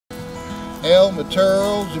Elma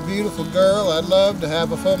Turrell's a beautiful girl. I'd love to have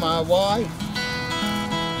her for my wife.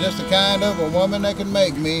 Just the kind of a woman that can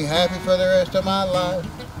make me happy for the rest of my life.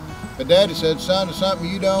 But Daddy said, son, it's something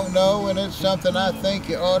you don't know, and it's something I think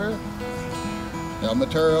you oughter. Elma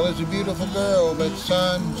Turrell is a beautiful girl, but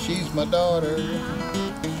son, she's my daughter.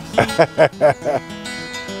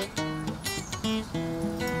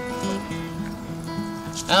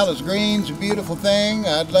 Alice Green's a beautiful thing.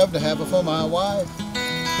 I'd love to have her for my wife.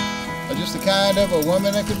 Just the kind of a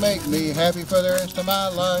woman that could make me happy for the rest of my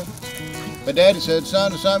life. But Daddy said,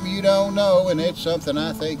 son, it's something you don't know, and it's something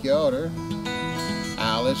I think you oughter.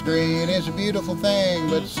 Alice Green is a beautiful thing,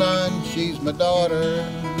 but son, she's my daughter.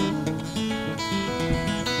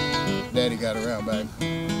 Daddy got around back.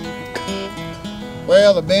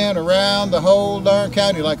 Well, I've been around the whole darn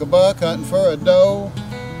county like a buck hunting for a doe.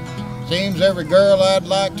 Seems every girl I'd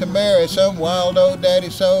like to marry some wild old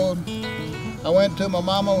daddy sold. I went to my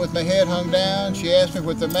mama with my head hung down. She asked me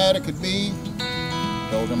what the matter could be.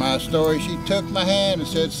 Told her my story. She took my hand and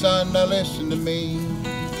said, son, now listen to me.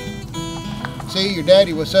 See, your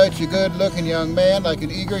daddy was such a good-looking young man, like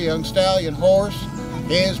an eager young stallion horse.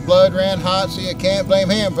 His blood ran hot, so you can't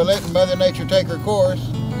blame him for letting Mother Nature take her course.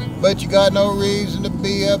 But you got no reason to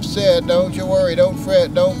be upset. Don't you worry, don't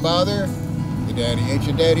fret, don't bother. Your daddy ain't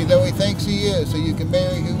your daddy, though he thinks he is, so you can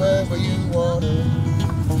marry whoever you want her.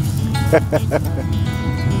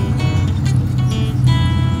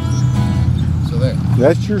 So there.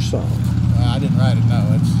 That's your song. I didn't write it, no.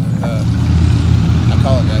 It's I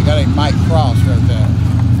call it that. A guy named Mike Cross wrote that.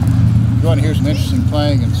 If you want to hear some interesting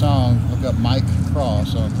playing and song, look up Mike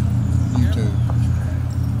Cross on YouTube.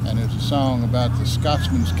 And it's a song about the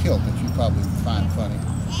Scotsman's kilt that you probably find funny.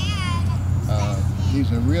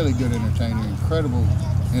 He's a really good entertainer, incredible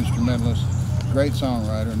instrumentalist, great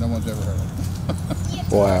songwriter, no one's ever heard of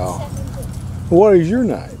him. Wow. What is your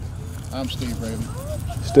name? I'm Steve Raley.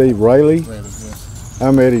 Steve Raley? Raley, yes.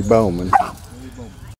 I'm Eddie Bowman.